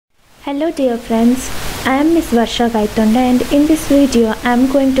Hello dear friends, I am Miss Varsha Gaitonda and in this video I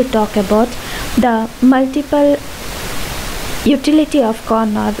am going to talk about the multiple utility of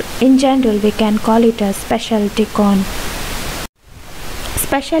corn, or in general we can call it a specialty corn.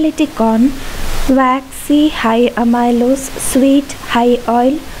 Specialty corn: waxy, high amylose, sweet, high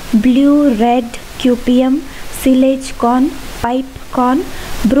oil, blue, red, cupium, silage corn, pipe corn,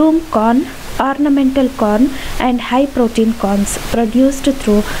 broom corn, ornamental corn and high protein corns produced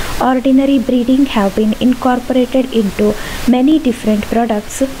through ordinary breeding have been incorporated into many different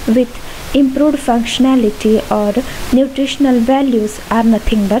products with improved functionality or nutritional values are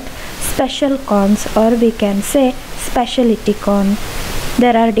nothing but special corns, or we can say specialty corn.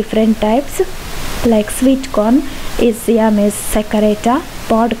 There are different types like sweet corn is Ziames saccharata,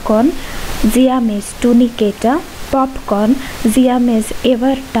 pod corn Ziames tunicata, popcorn Ziames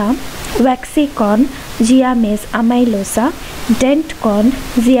everta, waxy corn Ziames amylosa, dent corn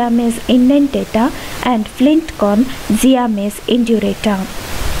Ziames indentata and flint corn Ziames indurata.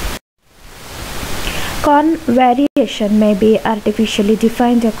 Corn variation may be artificially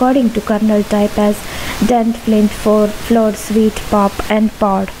defined according to kernel type as dent, flint, flour, sweet, pop and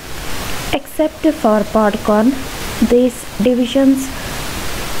pod. Except for pod corn, these divisions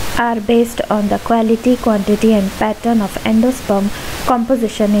are based on the quality, quantity and pattern of endosperm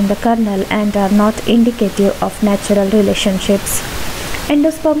composition in the kernel and are not indicative of natural relationships.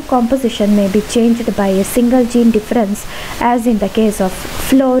 Endosperm composition may be changed by a single gene difference, as in the case of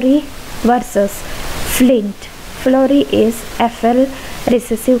floury versus flint. Floury is FL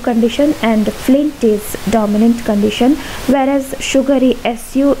recessive condition and flint is dominant condition, whereas sugary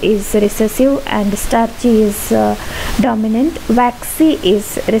SU is recessive and starchy is dominant. Waxy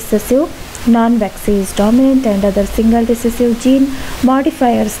is recessive, non-waxy is dominant, and other single recessive gene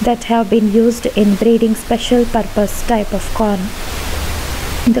modifiers that have been used in breeding special purpose type of corn.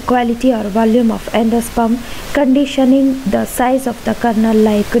 The quality or volume of endosperm conditioning the size of the kernel,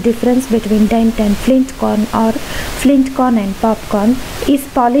 like difference between dent and flint corn or flint corn and popcorn, is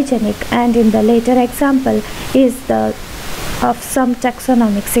polygenic, and in the later example is of some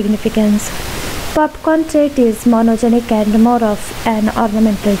taxonomic significance. Popcorn trait is monogenic and more of an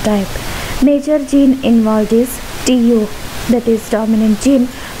ornamental type. Major gene involved is TU, that is dominant gene,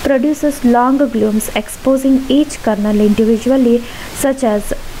 produces long glumes exposing each kernel individually, such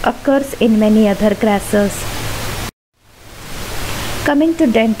as occurs in many other grasses. Coming to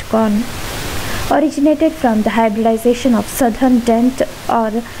dent corn, originated from the hybridization of southern dent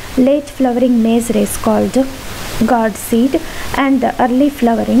or late flowering maize race called gourd seed and the early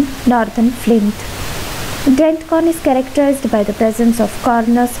flowering northern flint. Dent corn is characterized by the presence of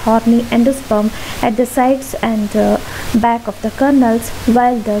cornous, horny endosperm at the sides and back of the kernels,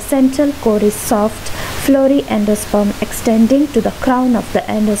 while the central core is soft, floury endosperm extending to the crown of the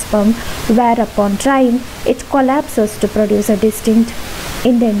endosperm, where upon drying it collapses to produce a distinct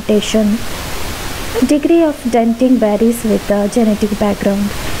indentation. Degree of denting varies with the genetic background.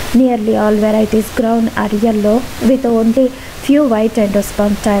 Nearly all varieties grown are yellow, with only few white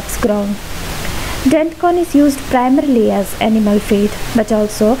endosperm types grown. Dent corn is used primarily as animal feed, but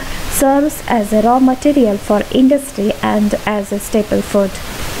also serves as a raw material for industry and as a staple food.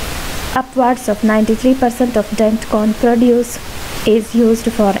 Upwards of 93% of dent corn produce is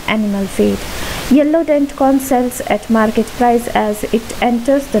used for animal feed. Yellow dent corn sells at market price as it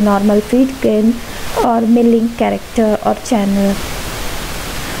enters the normal feed grain or milling character or channel.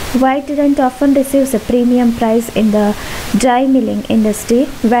 White dent often receives a premium price in the dry milling industry,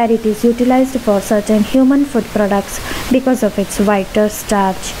 where it is utilized for certain human food products because of its whiter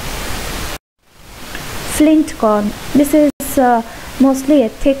starch. Flint corn. This is mostly a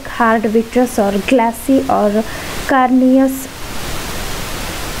thick, hard, vitreous or glassy or carneous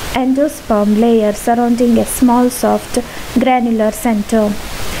endosperm layer surrounding a small, soft, granular center.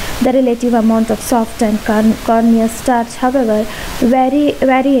 The relative amount of soft and corneous starch, however,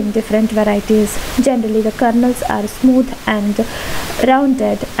 vary in different varieties. Generally, the kernels are smooth and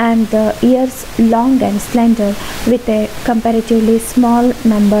rounded and the ears long and slender, with a comparatively small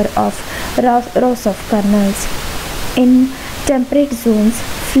number of rows of kernels. In temperate zones,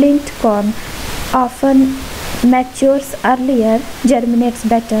 flint corn often matures earlier, germinates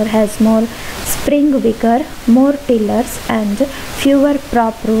better, has more spring vigor, more tillers and fewer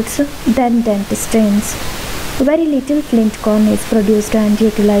prop roots than dent strains. Very little flint corn is produced and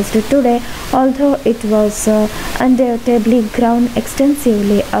utilized today, although it was undoubtedly grown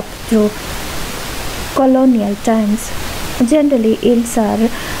extensively up through colonial times. Generally, yields are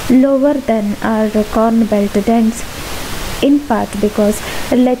lower than our corn belt dents, in part because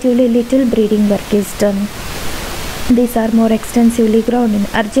relatively little breeding work is done. These are more extensively grown in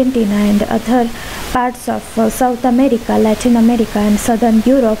Argentina and other parts of South America, Latin America, and Southern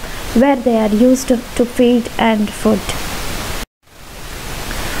Europe, where they are used to feed and food.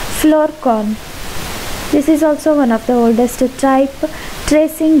 Flour corn. This is also one of the oldest type,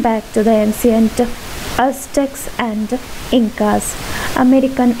 tracing back to the ancient Aztecs and Incas.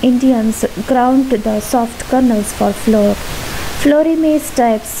 American Indians ground the soft kernels for flour. Flour maize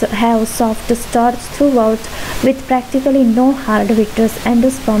types have soft starch throughout with practically no hard vitreous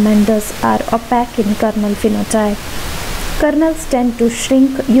endosperm and thus are opaque in kernel phenotype. Kernels tend to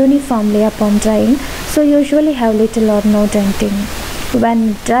shrink uniformly upon drying, so usually have little or no denting.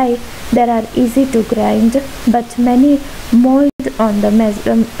 When dry, they are easy to grind, but many mold on the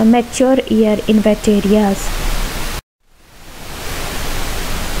mature ear in wet areas.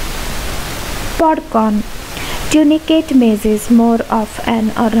 Podcorn. Tunicate maize is more of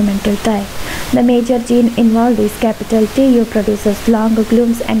an ornamental type. The major gene involved is capital TU, produces long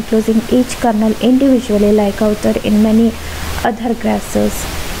glumes enclosing each kernel individually like outer in many other grasses.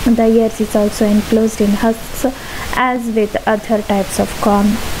 The ears is also enclosed in husks as with other types of corn.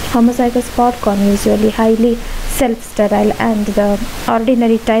 Homozygous podcorn usually highly self-sterile and the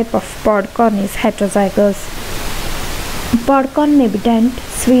ordinary type of podcorn is heterozygous. Podcorn may be dent,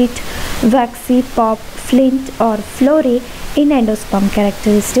 sweet, waxy, pop, flint or flory in endosperm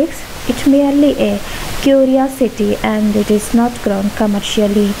characteristics. It merely a curiosity and it is not grown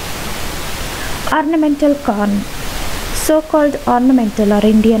commercially. Ornamental corn. So-called ornamental or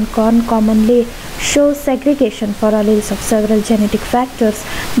Indian corn commonly shows segregation for alleles of several genetic factors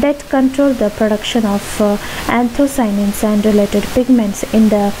that control the production of anthocyanins and related pigments in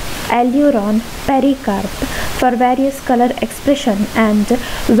the aleuron pericarp for various color expression, and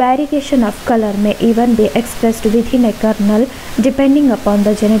variegation of color may even be expressed within a kernel depending upon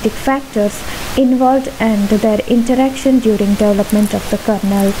the genetic factors involved and their interaction during development of the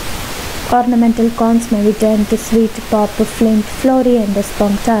kernel. Ornamental corns may be dent, sweet, pop, flint, flory, and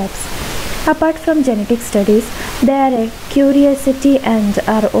endosperm types. Apart from genetic studies, they are a curiosity and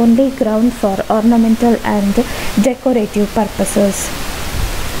are only ground for ornamental and decorative purposes.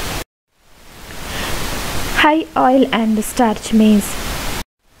 High oil and starch maize.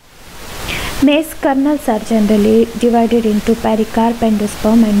 Maize kernels are generally divided into pericarp,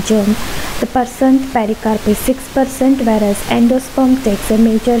 endosperm, and germ. The percent pericarp is 6%, whereas endosperm takes a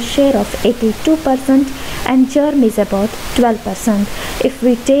major share of 82% and germ is about 12%. If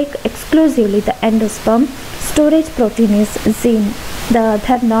we take exclusively the endosperm, storage protein is zine. The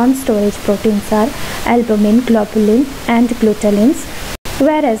other non-storage proteins are albumin, globulin, and glutenins,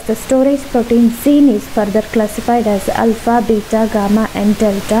 whereas the storage protein zine is further classified as alpha, beta, gamma, and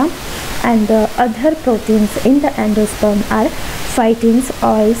delta, and the other proteins in the endosperm are phytins,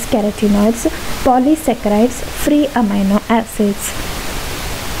 oils, carotenoids, polysaccharides, free amino acids.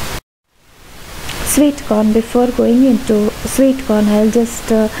 Sweet corn. Before going into sweet corn, I'll just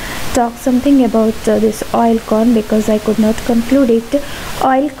talk something about this oil corn because I could not conclude it.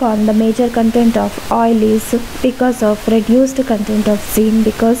 Oil corn, the major content of oil is because of reduced content of zine,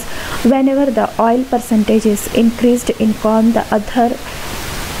 because whenever the oil percentage is increased in corn, the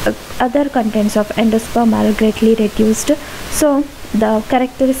other contents of endosperm are greatly reduced. So the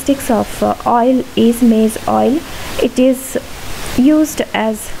characteristics of oil is maize oil. It is used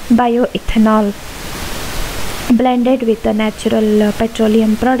as bioethanol, blended with the natural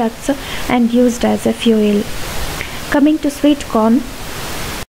petroleum products and used as a fuel. Coming to sweet corn.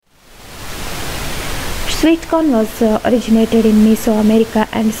 Sweet corn was originated in Mesoamerica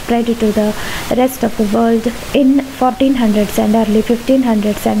and spread to the rest of the world in 1400s and early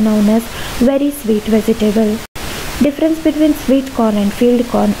 1500s and known as very sweet vegetable. Difference between sweet corn and field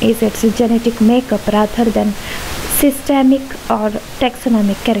corn is its genetic makeup rather than systemic or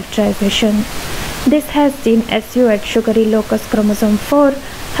taxonomic characterization. This has gene assured sugary locus chromosome 4.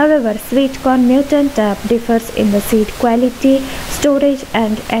 However, sweet corn mutant type differs in the seed quality, storage,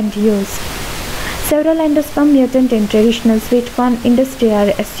 and end use. Several endosperm mutant in traditional sweet corn industry are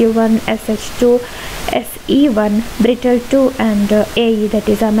SU1, SH2, SE1, brittle 2, and AE, that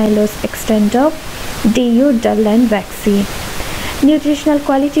is amylose extendo, DU, dull, and waxy. Nutritional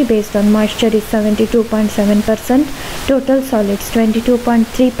quality based on moisture is 72.7%, total solids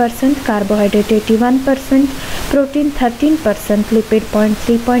 22.3%, carbohydrate 81%, protein 13%, lipid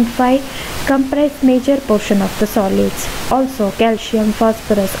 3.5 comprise major portion of the solids. Also, calcium,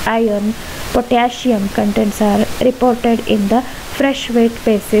 phosphorus, iron, potassium contents are reported in the fresh weight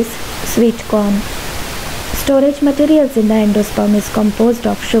basis sweet corn. Storage materials in the endosperm is composed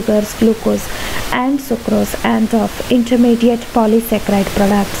of sugars, glucose, and sucrose, and of intermediate polysaccharide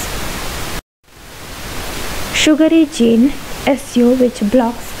products. Sugary gene SU, which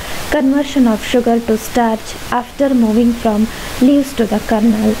blocks conversion of sugar to starch after moving from leaves to the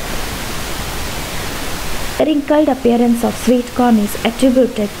kernel. Wrinkled appearance of sweet corn is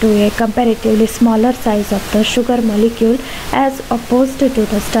attributed to a comparatively smaller size of the sugar molecule as opposed to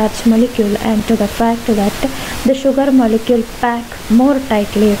the starch molecule, and to the fact that the sugar molecule pack more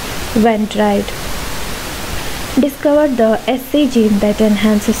tightly when dried. Discovered the SC gene that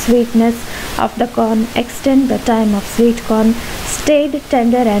enhances sweetness of the corn, extend the time of sweet corn stayed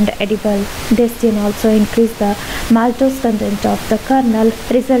tender and edible. This gene also increased the maltose content of the kernel,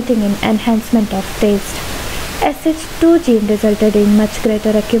 resulting in enhancement of taste. SH2 gene resulted in much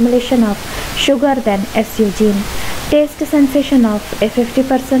greater accumulation of sugar than SU gene. Taste sensation of a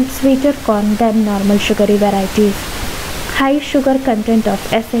 50% sweeter corn than normal sugary varieties. High sugar content of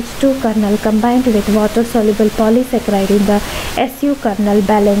SH2 kernel combined with water-soluble polysaccharide in the SU kernel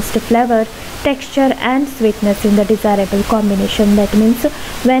balanced flavor, texture and sweetness in the desirable combination. That means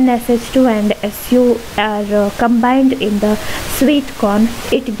when SH2 and SU are combined in the sweet corn,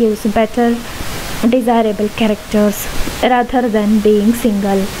 it gives better desirable characters rather than being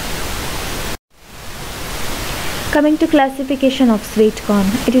single. Coming to classification of sweet corn,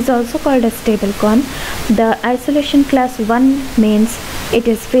 it is also called as stable corn. The isolation class 1 means it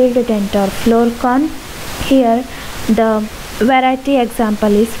is field dent or flour corn. Here the variety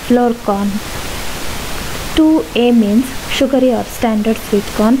example is flour corn. 2A means sugary or standard sweet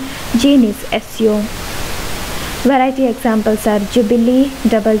corn. Gene is SU. Variety examples are Jubilee,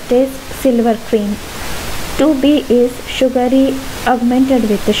 Double Taste, Silver Cream. 2B is sugary augmented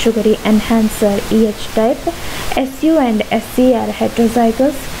with the sugary enhancer EH type. SU and SC are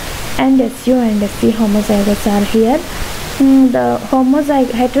heterozygous and SU and SC homozygous are here. The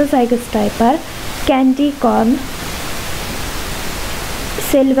heterozygous type are candy corn,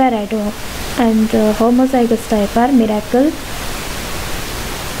 Silverado, and homozygous type are Miracle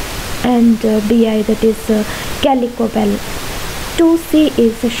and BI, that is Calico Bell. 2C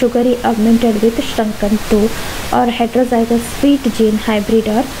is sugary augmented with shrunken 2 or heterozygous sweet gene hybrid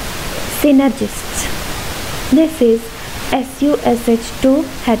or synergists. This is SUSH2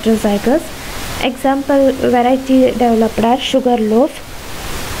 heterozygous. Example variety developed are sugar loaf.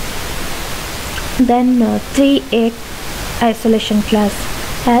 Then 3A isolation class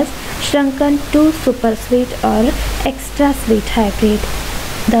has shrunken 2 super sweet or extra sweet hybrid.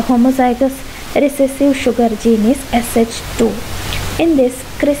 The homozygous recessive sugar gene is SH2. In this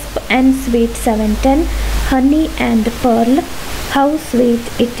crisp and sweet 710, honey and pearl, how sweet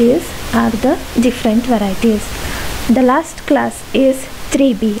it is are the different varieties. The last class is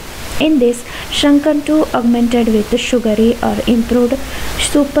 3B. In this, shrunken 2 augmented with sugary or improved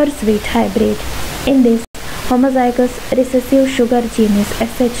super sweet hybrid. In this, homozygous recessive sugar gene is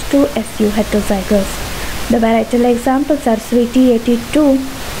SH2SU heterozygous. The varietal examples are Sweetie 82.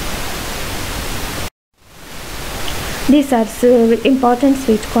 These are important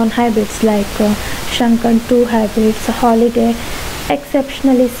sweet corn hybrids like shrunken 2 hybrids, Holiday,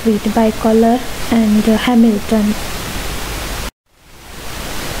 exceptionally sweet bicolor, and Hamilton.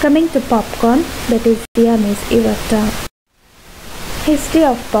 Coming to popcorn, that is Siamese Ivata. History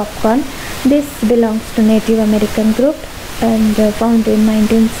of popcorn. This belongs to Native American group and found in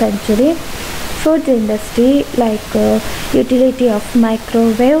 19th century. Food industry like utility of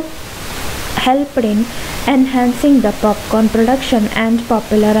microwave helped in enhancing the popcorn production and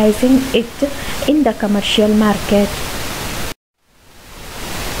popularizing it in the commercial market.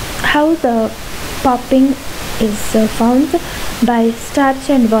 How the popping is found by starch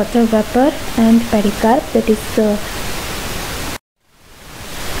and water vapor and pericarp, that is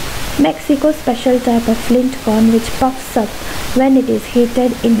Mexico special type of flint corn which puffs up when it is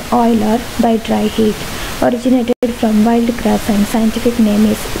heated in oil or by dry heat. Originated from wild grass and scientific name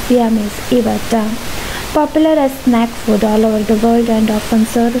is Siamese Ivata. Popular as snack food all over the world and often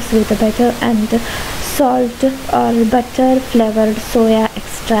serves with butter and salt or butter flavored soya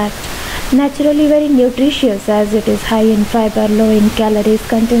extract. Naturally very nutritious as it is high in fiber, low in calories,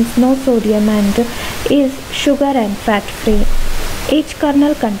 contains no sodium and is sugar and fat free. Each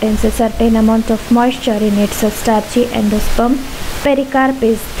kernel contains a certain amount of moisture in its starchy endosperm. Pericarp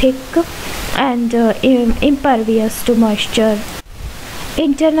is thick and impervious to moisture.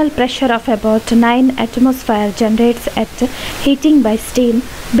 Internal pressure of about 9 atmosphere generates at heating by steam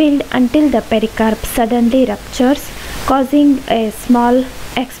build until the pericarp suddenly ruptures, causing a small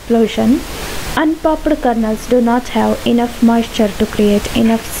explosion. Unpopped kernels do not have enough moisture to create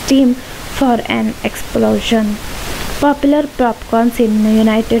enough steam for an explosion. Popular popcorns in the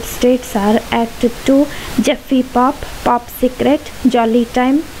United States are Act 2, Jeffy Pop, Pop Secret, Jolly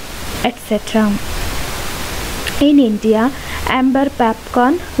Time, etc. In India, amber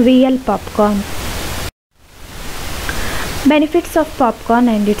popcorn, real popcorn. Benefits of popcorn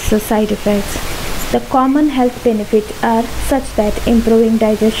and its side effects. The common health benefits are such that improving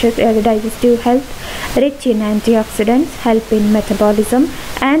digestive health, rich in antioxidants, help in metabolism,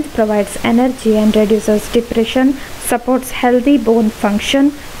 and provides energy and reduces depression, supports healthy bone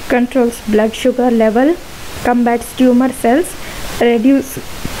function, controls blood sugar level, combats tumor cells, reduces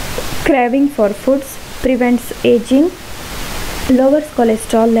craving for foods, prevents aging, lowers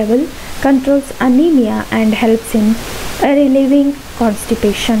cholesterol level, controls anemia, and helps in relieving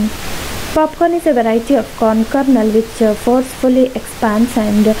constipation. Popcorn is a variety of corn kernel which forcefully expands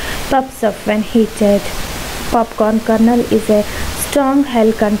and puffs up when heated. Popcorn kernel is a strong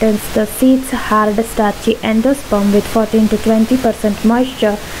hull, contains the seeds, hard starchy endosperm with 14 to 20%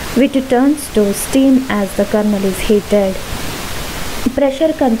 moisture, which turns to steam as the kernel is heated.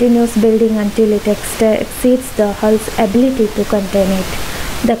 Pressure continues building until it exceeds the hull's ability to contain it.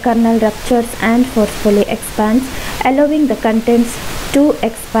 The kernel ruptures and forcefully expands, allowing the contents to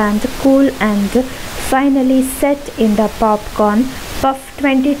expand, cool, and finally set in the popcorn puff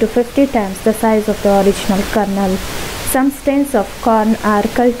 20 to 50 times the size of the original kernel. Some strains of corn are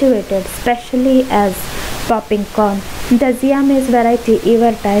cultivated specially as popping corn. The Siamese variety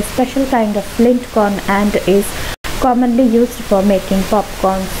Everta is a special kind of flint corn and is commonly used for making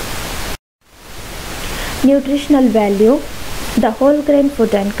popcorns. Nutritional value. The whole grain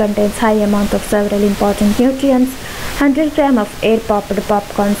food and contains high amount of several important nutrients. 100 gram of air popped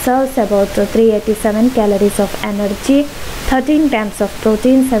popcorn serves about 387 calories of energy, 13 grams of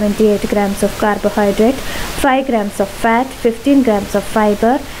protein, 78 grams of carbohydrate, 5 grams of fat, 15 grams of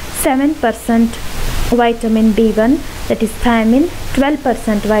fiber, 7% vitamin B1 that is thiamine,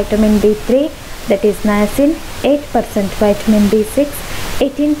 12% vitamin B3 that is niacin, 8% vitamin B6,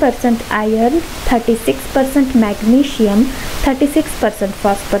 18% iron, 36% magnesium, 36%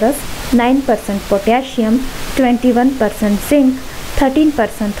 phosphorus, 9% potassium, 21% zinc,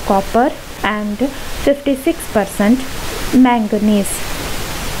 13% copper, and 56% manganese.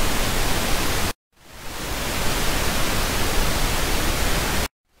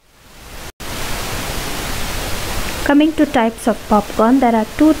 Coming to types of popcorn, there are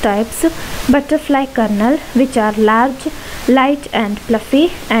two types: butterfly kernel, which are large, light and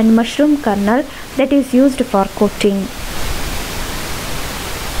fluffy, and mushroom kernel that is used for coating.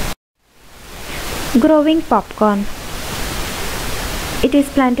 Growing popcorn. It is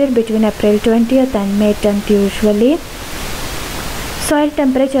planted between April 20th and May 10th usually. Soil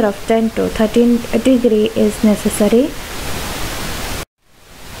temperature of 10 to 13 degree is necessary.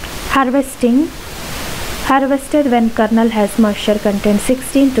 Harvesting. Harvested when kernel has moisture content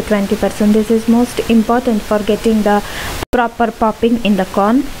 16 to 20%. This is most important for getting the proper popping in the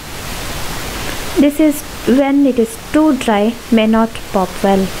corn. This is when it is too dry, may not pop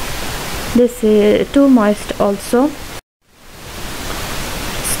well. This is too moist also.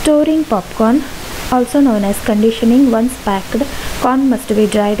 Storing popcorn, also known as conditioning. Once packed, corn must be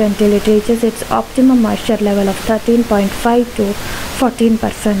dried until it reaches its optimum moisture level of 13.5 to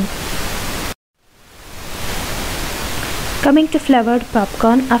 14%. Coming to flavored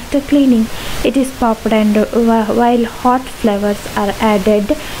popcorn, after cleaning, it is popped and while hot flavors are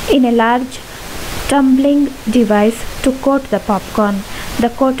added in a large tumbling device to coat the popcorn. The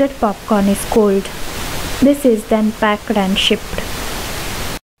coated popcorn is cooled. This is then packed and shipped.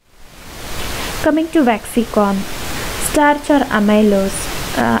 Coming to waxy corn, starch or amylose.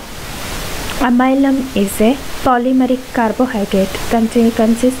 Amylum is a polymeric carbohydrate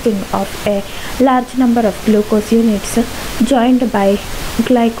consisting of a large number of glucose units joined by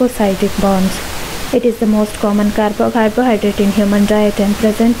glycosidic bonds. It is the most common carbohydrate in human diet and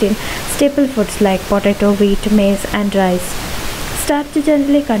present in staple foods like potato, wheat, maize, and rice. Starch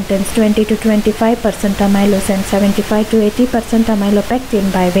generally contains 20 to 25% amylose and 75 to 80%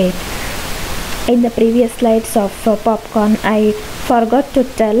 amylopectin by weight. In the previous slides of popcorn, I forgot to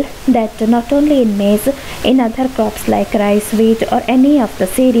tell that not only in maize, in other crops like rice, wheat, or any of the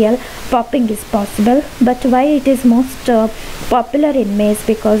cereal, popping is possible. But why it is most popular in maize?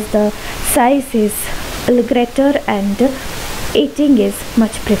 Because the size is greater and eating is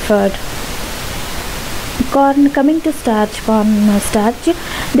much preferred. Corn. Coming to starch, corn starch.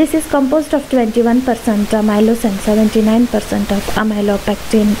 This is composed of 21% amylose and 79% of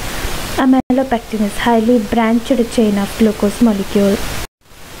amylopectin. Amylopectin is highly branched chain of glucose molecule.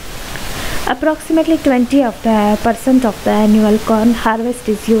 Approximately 20% of the annual corn harvest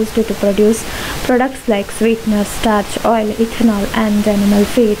is used to produce products like sweeteners, starch, oil, ethanol, and animal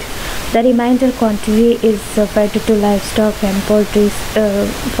feed. The remainder quantity is fed to livestock and poultry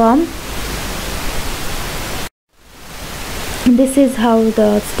farm. This is how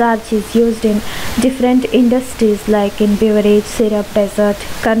the starch is used in different industries like in beverage, syrup, dessert,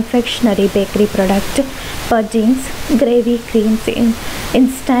 confectionery, bakery product, puddings, gravy, creams, in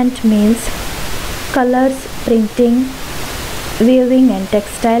instant meals, colors, printing, weaving and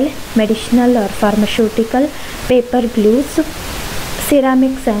textile, medicinal or pharmaceutical, paper, glues,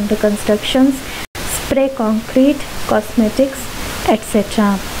 ceramics and constructions, spray concrete, cosmetics,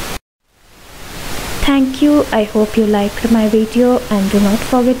 etc. Thank you. I hope you liked my video and do not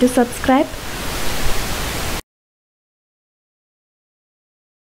forget to subscribe.